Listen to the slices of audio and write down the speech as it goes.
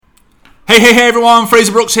Hey everyone,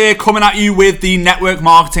 Fraser Brooks here, coming at you with the Network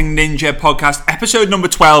Marketing Ninja podcast, episode number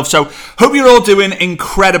 12. So, hope you're all doing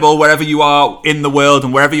incredible wherever you are in the world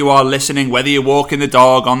and wherever you are listening, whether you're walking the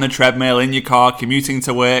dog, on the treadmill, in your car, commuting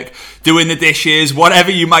to work, doing the dishes, whatever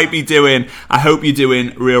you might be doing. I hope you're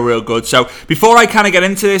doing real good. So, before I kind of get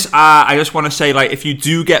into this, I just want to say, if you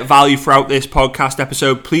do get value throughout this podcast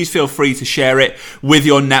episode, please feel free to share it with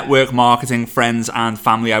your network marketing friends and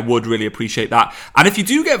family. I would really appreciate that. And if you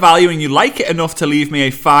do get value and you like it enough to leave me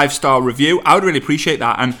a 5-star review, I would really appreciate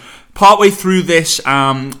that. And partway through this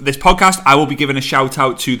podcast, I will be giving a shout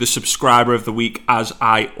out to the subscriber of the week, as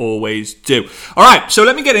I always do. All right, so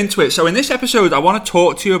let me get into it. So in this episode, I want to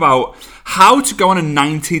talk to you about how to go on a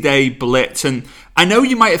 90-day blitz. And I know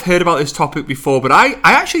you might have heard about this topic before, but I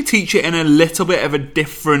actually teach it in a little bit of a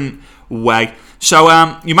different way. So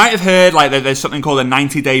you might have heard there's something called a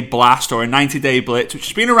 90-day blast or a 90-day blitz, which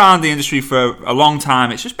has been around the industry for a long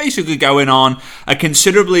time. It's just basically going on a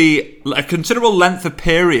considerable length of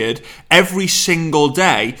period every single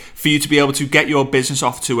day for you to be able to get your business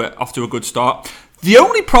off to a good start. The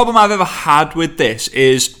only problem I've ever had with this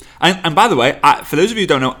is, and by the way, for those of you who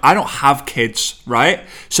don't know, I don't have kids, right?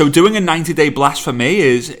 So doing a 90-day blast for me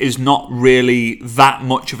is not really that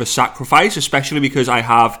much of a sacrifice, especially because I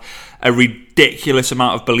have a ridiculous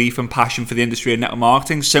amount of belief and passion for the industry of network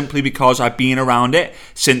marketing, simply because I've been around it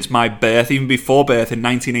since my birth, even before birth in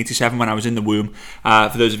 1987 when I was in the womb.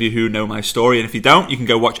 For those of you who know my story, and if you don't, you can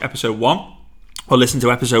go watch episode 1 or listen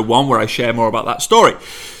to episode 1 where I share more about that story.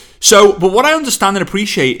 So, but what I understand and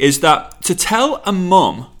appreciate is that to tell a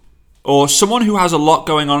mum or someone who has a lot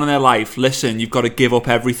going on in their life, listen, you've got to give up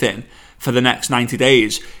everything for the next 90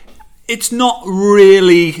 days, it's not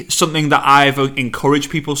really something that I've encouraged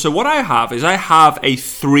people. So what I have is a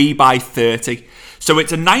 3x30. So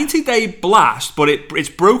it's a 90-day blast, but it's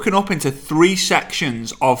broken up into 3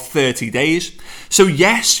 sections of 30 days. So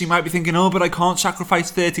yes, you might be thinking, but I can't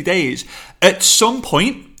sacrifice 30 days. At some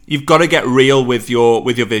point, you've got to get real with your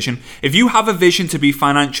vision. If you have a vision to be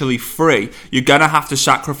financially free, you're going to have to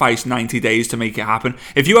sacrifice 90 days to make it happen.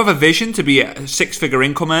 If you have a vision to be a 6-figure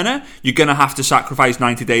income earner, you're going to have to sacrifice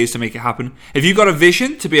 90 days to make it happen. If you've got a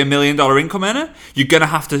vision to be $1 million income earner, you're going to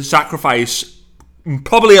have to sacrifice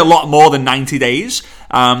probably a lot more than 90 days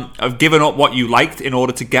of giving up what you liked in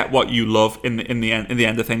order to get what you love in the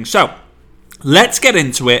end of things. So, let's get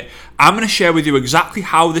into it. I'm going to share with you exactly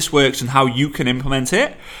how this works and how you can implement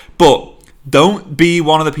it. But don't be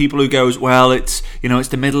one of the people who goes, well, it's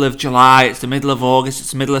the middle of July, it's the middle of August,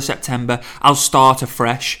 it's the middle of September. I'll start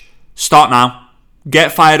afresh. Start now.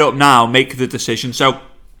 Get fired up now. Make the decision. So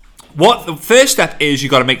what the first step is,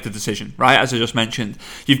 you've got to make the decision, right? As I just mentioned,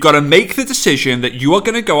 you've got to make the decision that you are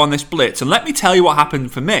going to go on this blitz. And let me tell you what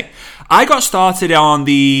happened for me. I got started on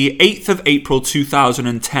the 8th of April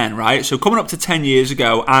 2010, right? So coming up to 10 years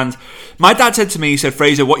ago. And my dad said to me, he said,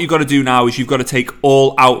 Fraser, what you've got to do now is you've got to take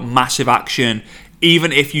all out massive action,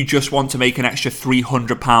 even if you just want to make an extra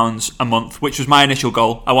 £300 a month, which was my initial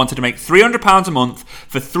goal. I wanted to make £300 a month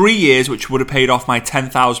for 3 years, which would have paid off my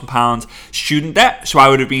 £10,000 student debt, so I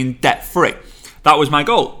would have been debt-free. That was my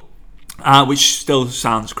goal, which still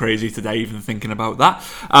sounds crazy today, even thinking about that.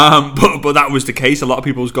 But that was the case. A lot of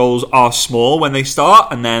people's goals are small when they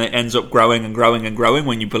start, and then it ends up growing and growing and growing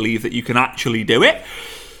when you believe that you can actually do it.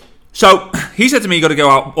 So he said to me, you got to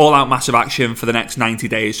go out all out massive action for the next 90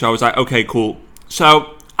 days. So I was like, okay, cool.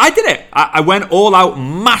 So I did it. I went all out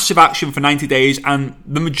massive action for 90 days, and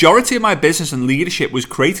the majority of my business and leadership was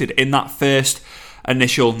created in that first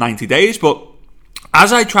initial 90 days. But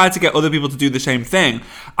as I tried to get other people to do the same thing,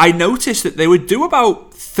 I noticed that they would do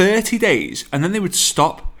about 30 days and then they would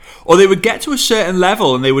stop. Or they would get to a certain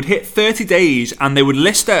level and they would hit 30 days and they would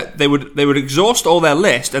list that they would exhaust all their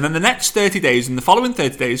list, and then the next 30 days and the following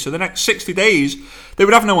 30 days, so the next 60 days, they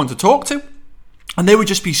would have no one to talk to. And they would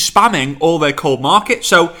just be spamming all their cold market.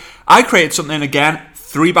 So I created something, again,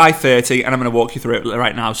 3x30, and I'm going to walk you through it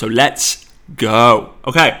right now. So let's go.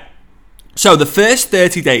 Okay. So the first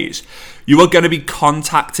 30 days, you are going to be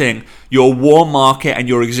contacting your warm market and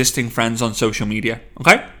your existing friends on social media.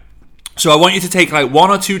 Okay. So I want you to take 1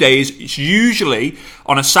 or 2 days. It's usually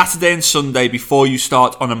on a Saturday and Sunday before you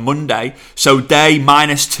start on a Monday. So day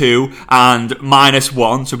 -2 and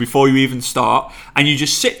 -1. So before you even start. And you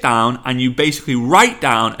just sit down and you basically write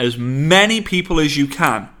down as many people as you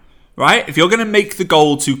can. Right? If you're going to make the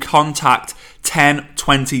goal to contact 10,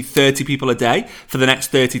 20, 30 people a day for the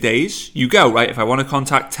next 30 days, you go, right? If I want to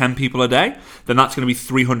contact 10 people a day, then that's going to be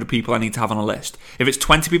 300 people I need to have on a list. If it's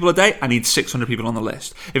 20 people a day, I need 600 people on the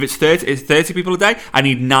list. If it's 30 people a day, I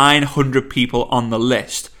need 900 people on the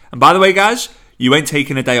list. And by the way, guys, you ain't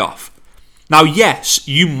taking a day off. Now, yes,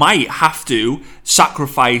 you might have to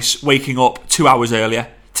sacrifice waking up 2 hours earlier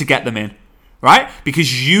to get them in, right?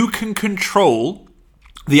 Because you can control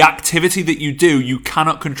the activity that you do. You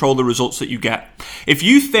cannot control the results that you get. If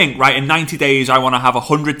you think, right, in 90 days, I want to have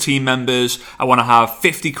 100 team members, I want to have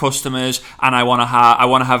 50 customers, and I want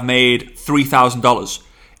to have made $3,000,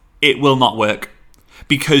 it will not work.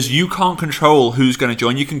 Because you can't control who's going to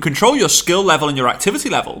join. You can control your skill level and your activity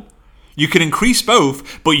level. You can increase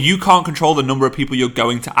both, but you can't control the number of people you're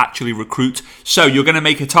going to actually recruit. So you're going to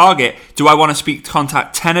make a target. Do I want to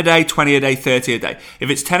contact 10 a day, 20 a day, 30 a day? If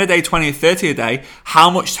it's 10 a day, 20 or 30 a day, how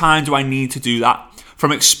much time do I need to do that?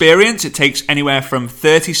 From experience, it takes anywhere from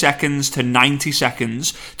 30 seconds to 90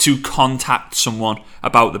 seconds to contact someone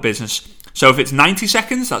about the business. So if it's 90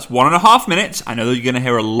 seconds, that's 1.5 minutes. I know that you're going to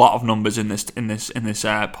hear a lot of numbers in this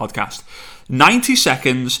podcast. 90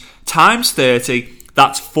 seconds times 30,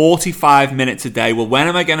 that's 45 minutes a day. Well, when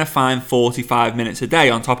am I going to find 45 minutes a day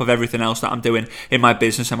on top of everything else that I'm doing in my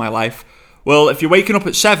business and my life? Well, if you're waking up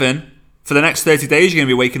at 7, for the next 30 days, you're going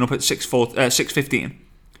to be waking up at 6:15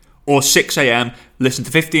 or 6 a.m., listen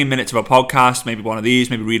to 15 minutes of a podcast, maybe one of these,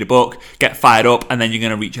 maybe read a book, get fired up, and then you're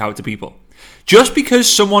going to reach out to people. Just because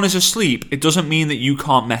someone is asleep, it doesn't mean that you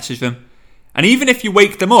can't message them. And even if you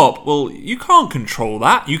wake them up, well, you can't control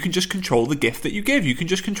that. You can just control the gift that you give. You can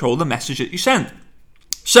just control the message that you send.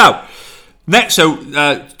 So,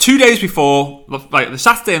 2 days before, like the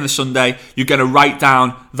Saturday and the Sunday, you're going to write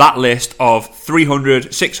down that list of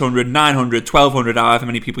 300, 600, 900, 1,200, however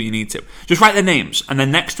many people you need to. Just write their names. And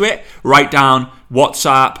then next to it, write down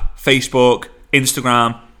WhatsApp, Facebook,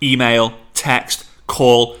 Instagram, email, text,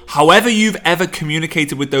 call. However you've ever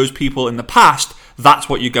communicated with those people in the past, that's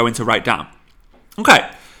what you're going to write down. Okay,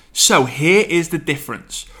 so here is the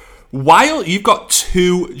difference. While you've got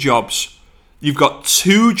 2 jobs, you've got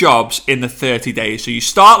 2 jobs in the 30 days. So you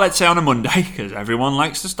start, let's say, on a Monday, because everyone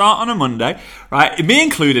likes to start on a Monday, right? Me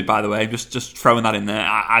included, by the way, just throwing that in there.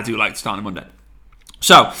 I do like to start on a Monday.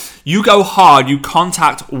 So you go hard, you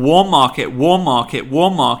contact warm market,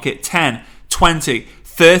 10, 20,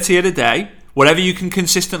 30 at a day. Whatever you can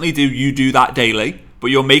consistently do, you do that daily.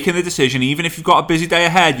 But you're making the decision, even if you've got a busy day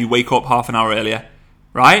ahead, you wake up half an hour earlier,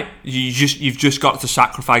 right? You've just got to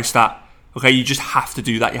sacrifice that. Okay, you just have to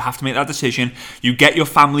do that. You have to make that decision. You get your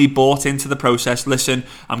family bought into the process. Listen,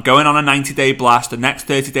 I'm going on a 90-day blast. The next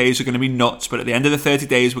 30 days are going to be nuts, but at the end of the 30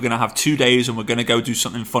 days, we're going to have 2 days and we're going to go do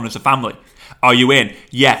something fun as a family. Are you in?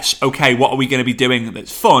 Yes. Okay, what are we going to be doing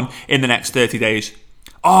that's fun in the next 30 days?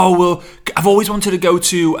 Oh, well, I've always wanted to go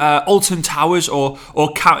to Alton Towers or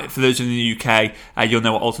for those in the UK, you'll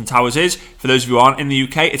know what Alton Towers is. For those of you who aren't in the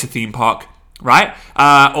UK, it's a theme park. Right?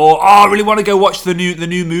 I really want to go watch the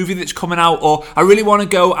new movie that's coming out, or I really want to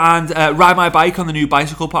go and ride my bike on the new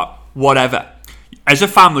bicycle park. Whatever. As a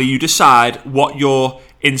family, you decide what your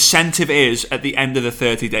incentive is at the end of the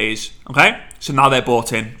 30 days. Okay? So now they're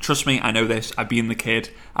bought in. Trust me, I know this. I've been the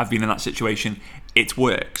kid. I've been in that situation. It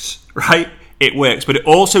works. Right? It works. But it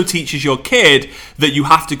also teaches your kid that you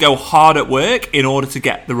have to go hard at work in order to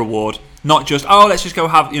get the reward. Not just, let's just go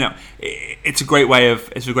have, it's a great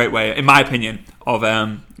way, in my opinion, of,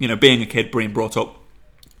 being a kid, being brought up.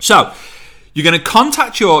 So, you're going to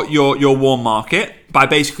contact your warm market by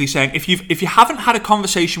basically saying, if you haven't had a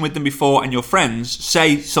conversation with them before and you're friends,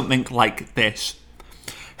 say something like this.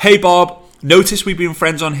 Hey, Bob, notice we've been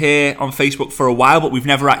friends on here on Facebook for a while, but we've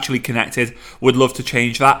never actually connected. Would love to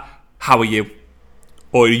change that. How are you?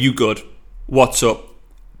 Or are you good? What's up?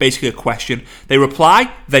 Basically a question. They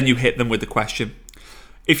reply, then you hit them with the question.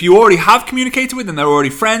 If you already have communicated with them, they're already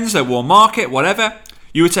friends, they're warm market, whatever,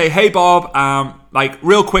 you would say, hey Bob,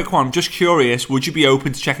 real quick one, I'm just curious, would you be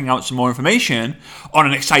open to checking out some more information on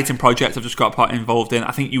an exciting project I've just got part involved in?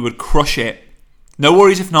 I think you would crush it. No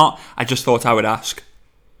worries if not, I just thought I would ask.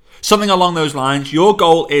 Something along those lines. Your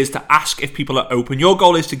goal is to ask if people are open. Your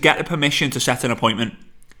goal is to get the permission to set an appointment.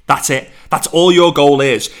 That's it. That's all your goal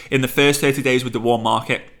is in the first 30 days with the warm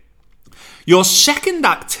market. Your second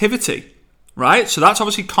activity, right? So that's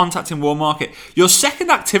obviously contacting warm market. Your second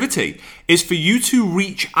activity is for you to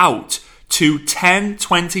reach out to 10,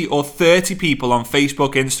 20 or 30 people on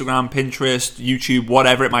Facebook, Instagram, Pinterest, YouTube,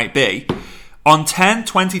 whatever it might be. On 10,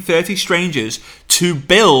 20, 30 strangers to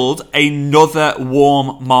build another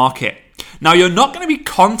warm market. Now, you're not going to be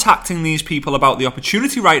contacting these people about the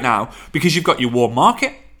opportunity right now because you've got your warm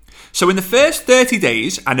market. So in the first 30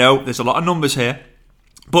 days, I know there's a lot of numbers here,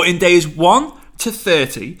 but in days 1 to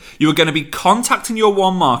 30, you are going to be contacting your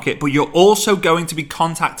warm market, but you're also going to be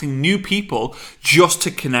contacting new people just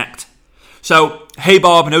to connect. So, hey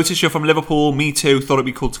Bob, noticed you're from Liverpool, me too, thought it'd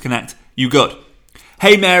be cool to connect. You good?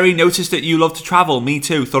 Hey Mary, noticed that you love to travel. Me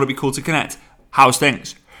too. Thought it'd be cool to connect. How's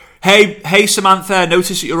things? Hey Samantha,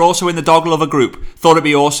 noticed that you're also in the dog lover group. Thought it'd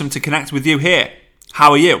be awesome to connect with you here. How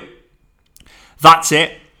are you? That's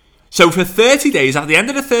it. So for 30 days, at the end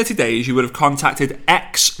of the 30 days, you would have contacted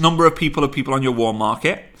X number of people on your warm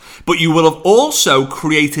market, but you will have also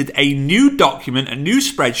created a new document, a new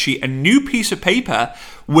spreadsheet, a new piece of paper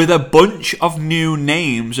with a bunch of new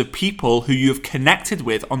names of people who you've connected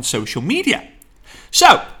with on social media.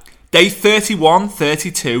 So, day 31,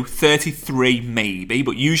 32, 33 maybe,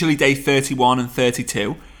 but usually day 31 and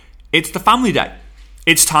 32, it's the family day.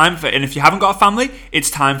 It's time for, and if you haven't got a family, it's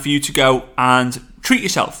time for you to go and treat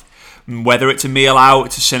yourself. Whether it's a meal out,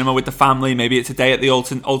 it's a cinema with the family, maybe it's a day at the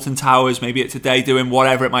Alton Towers, maybe it's a day doing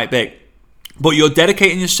whatever it might be. But you're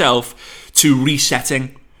dedicating yourself to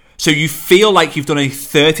resetting. So you feel like you've done a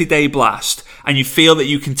 30-day blast, and you feel that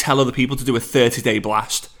you can tell other people to do a 30-day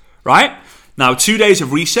blast, right? Now, 2 days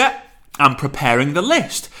of reset and preparing the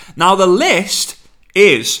list. Now, the list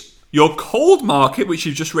is your cold market, which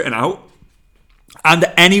you've just written out,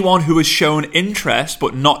 and anyone who has shown interest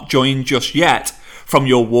but not joined just yet from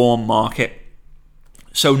your warm market.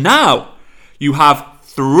 So now you have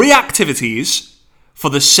 3 activities for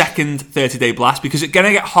the second 30-day blast, because it's going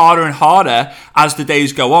to get harder and harder as the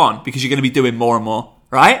days go on, because you're going to be doing more and more,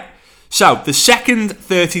 right? So the second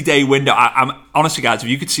 30-day window, I'm honestly, guys, if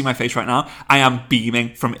you could see my face right now, I am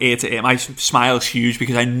beaming from ear to ear. My smile is huge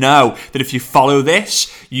because I know that if you follow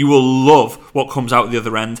this, you will love what comes out at the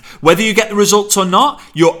other end. Whether you get the results or not,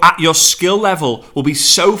 your skill level will be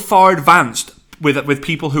so far advanced with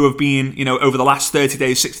people who have been, over the last 30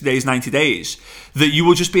 days, 60 days, 90 days, that you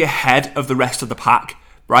will just be ahead of the rest of the pack,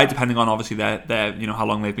 right? Depending on obviously their how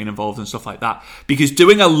long they've been involved and stuff like that. Because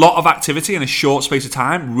doing a lot of activity in a short space of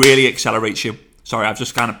time really accelerates you. Sorry, I've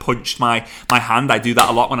just kind of punched my hand. I do that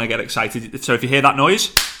a lot when I get excited. So if you hear that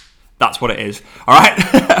noise, that's what it is. All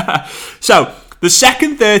right? So the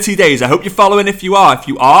second 30 days, I hope you're following. If you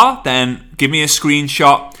are, then give me a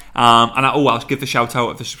screenshot. I'll give the shout out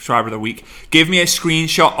of the subscriber of the week. Give me a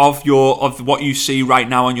screenshot of what you see right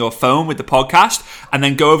now on your phone with the podcast, and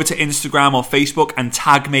then go over to Instagram or Facebook and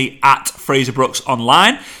tag me at Fraser Brooks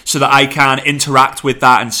Online, so that I can interact with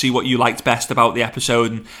that and see what you liked best about the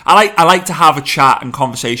episode. And I like to have a chat and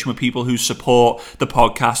conversation with people who support the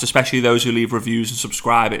podcast, especially those who leave reviews and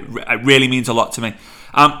subscribe. It really means a lot to me.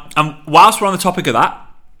 And whilst we're on the topic of that,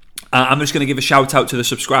 I'm just going to give a shout out to the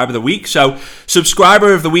subscriber of the week. So,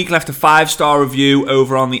 subscriber of the week left a 5-star review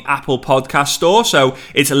over on the Apple Podcast Store. So,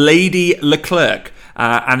 it's Lady Leclerc,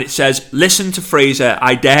 and it says, "Listen to Fraser,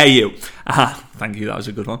 I dare you." Thank you, that was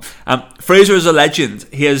a good one. Fraser is a legend.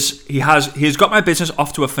 He has got my business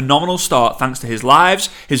off to a phenomenal start thanks to his lives,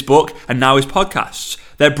 his book, and now his podcasts.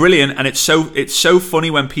 They're brilliant, and it's so funny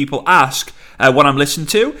when people ask what I'm listening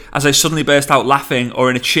to, as I suddenly burst out laughing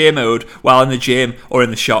or in a cheer mode while in the gym or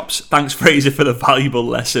in the shops. Thanks, Fraser, for the valuable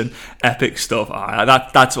lesson. Epic stuff.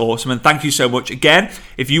 That's awesome, and thank you so much. Again,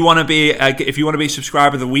 if you want to be a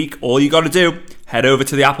subscriber of the week, all you got to do, head over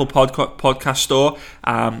to the Apple Podcast Store,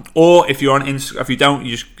 or if you're on if you don't,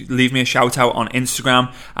 you just leave me a shout out on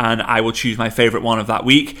Instagram, and I will choose my favorite one of that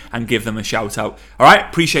week and give them a shout out. All right,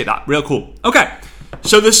 appreciate that. Real cool. Okay.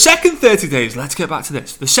 So the second 30 days, let's get back to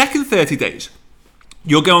this. The second 30 days,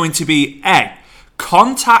 you're going to be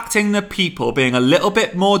contacting the people, being a little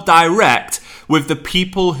bit more direct with the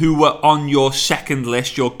people who were on your second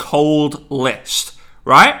list, your cold list,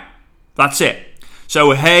 right? That's it.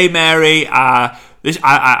 So, hey Mary, this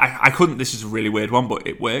is a really weird one, but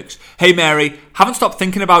it works. Hey Mary, haven't stopped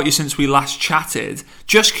thinking about you since we last chatted.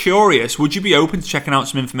 Just curious, would you be open to checking out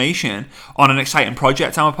some information on an exciting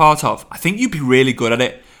project I'm a part of? I think you'd be really good at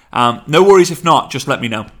it. No worries if not, just let me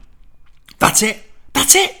know. That's it.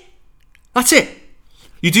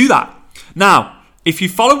 You do that. Now, if you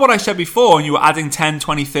follow what I said before and you were adding 10,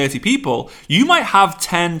 20, 30 people, you might have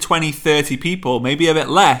 10, 20, 30 people, maybe a bit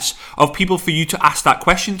less, of people for you to ask that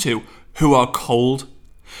question to who are cold.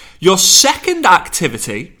 Your second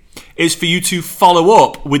activity is for you to follow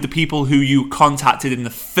up with the people who you contacted in the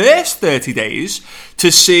first 30 days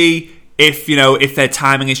to see if their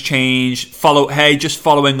timing has changed. Just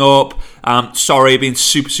following up. Sorry, being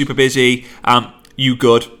super, super busy. You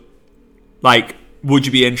good? Would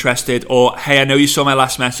you be interested? Or, hey, I know you saw my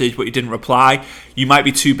last message, but you didn't reply. You might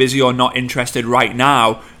be too busy or not interested right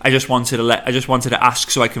now. I just wanted to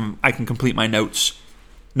ask so I can complete my notes.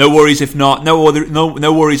 No worries if not. No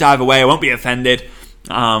worries either way. I won't be offended.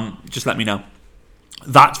 Just let me know.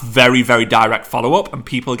 That's very, very direct follow-up, and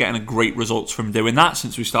people are getting great results from doing that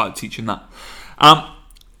since we started teaching that.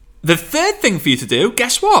 The third thing for you to do,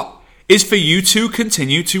 guess what? is for you to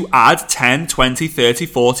continue to add 10, 20, 30,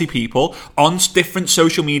 40 people on different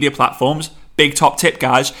social media platforms. Big top tip,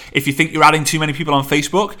 guys. If you think you're adding too many people on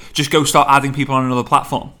Facebook, just go start adding people on another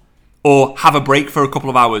platform. Or have a break for a couple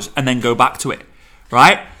of hours and then go back to it,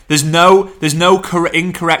 right? There's no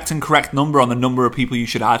incorrect and correct number on the number of people you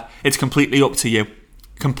should add. It's completely up to you.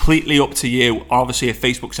 Completely up to you. Obviously, if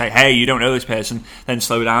Facebook say, hey, you don't know this person, then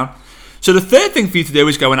slow down. So the third thing for you to do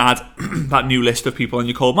is go and add that new list of people in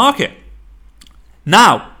your cold market.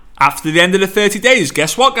 Now, after the end of the 30 days,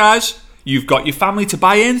 guess what, guys? You've got your family to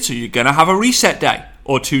buy in, so you're going to have a reset day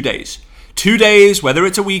or 2 days. 2 days, whether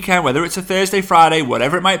it's a weekend, whether it's a Thursday, Friday,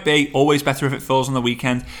 whatever it might be, always better if it falls on the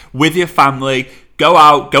weekend, with your family. Go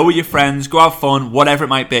out, go with your friends, go have fun, whatever it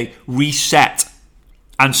might be. Reset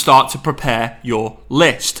and start to prepare your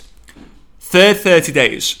list. Third 30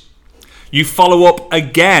 days, you follow up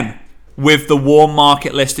again with the warm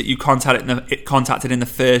market list that you contacted in the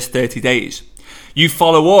first 30 days. You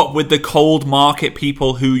follow up with the cold market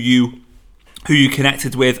people who you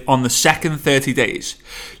connected with on the second 30 days.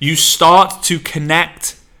 You start to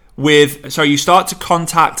contact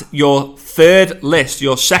your third list,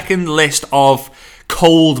 your second list of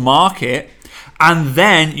cold market, and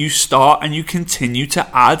then you start and you continue to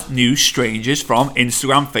add new strangers from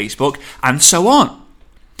Instagram, Facebook, and so on.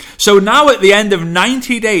 So now at the end of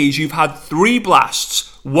 90 days, you've had 3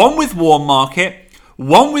 blasts, one with warm market,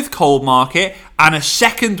 one with cold market, and a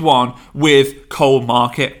second one with cold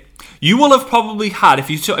market. You will have probably had, if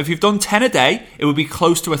you've done 10 a day, it would be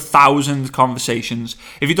close to 1,000 conversations.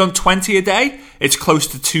 If you've done 20 a day, it's close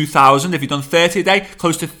to 2,000. If you've done 30 a day,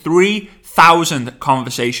 close to 3,000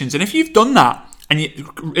 conversations. And if you've done that and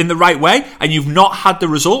in the right way and you've not had the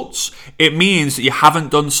results, it means that you haven't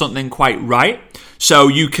done something quite right. So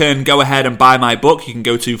you can go ahead and buy my book. You can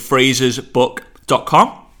go to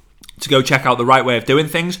frasersbook.com to go check out the right way of doing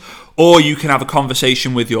things, or you can have a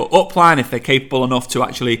conversation with your upline if they're capable enough to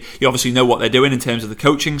actually, you obviously know what they're doing in terms of the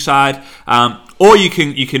coaching side, or you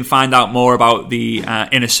can find out more about the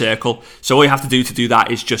inner circle. So all you have to do that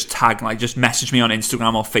is just just message me on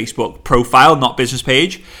Instagram or Facebook profile, not business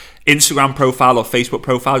page, Instagram profile or Facebook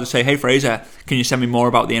profile. Just say, hey Fraser, can you send me more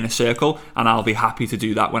about the inner circle? And I'll be happy to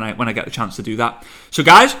do that when I get the chance to do that. So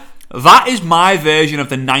guys, that is my version of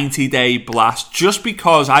the 90-day blast, just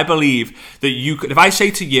because I believe that if I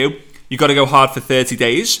say to you, you've got to go hard for 30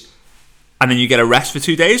 days, and then you get a rest for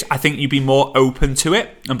 2 days, I think you'd be more open to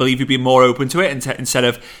it, and believe you'd be more open to it instead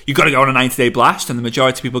of, you've got to go on a 90-day blast, and the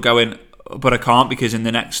majority of people going, but I can't because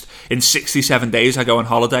in 67 days I go on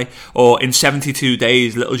holiday, or in 72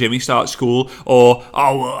 days little Jimmy starts school, or,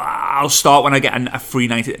 I'll start when I get a free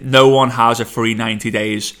 90. No one has a free 90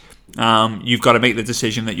 days. You've got to make the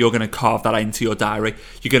decision that you're going to carve that into your diary.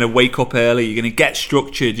 You're going to wake up early. You're going to get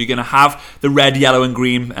structured. You're going to have the red, yellow, and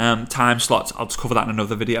green time slots. I'll just cover that in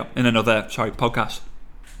another podcast.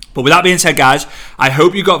 But with that being said, guys, I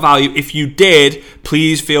hope you got value. If you did,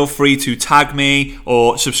 please feel free to tag me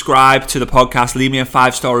or subscribe to the podcast. Leave me a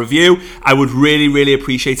 5-star review. I would really, really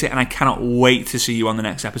appreciate it, and I cannot wait to see you on the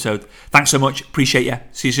next episode. Thanks so much. Appreciate you.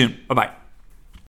 See you soon. Bye-bye.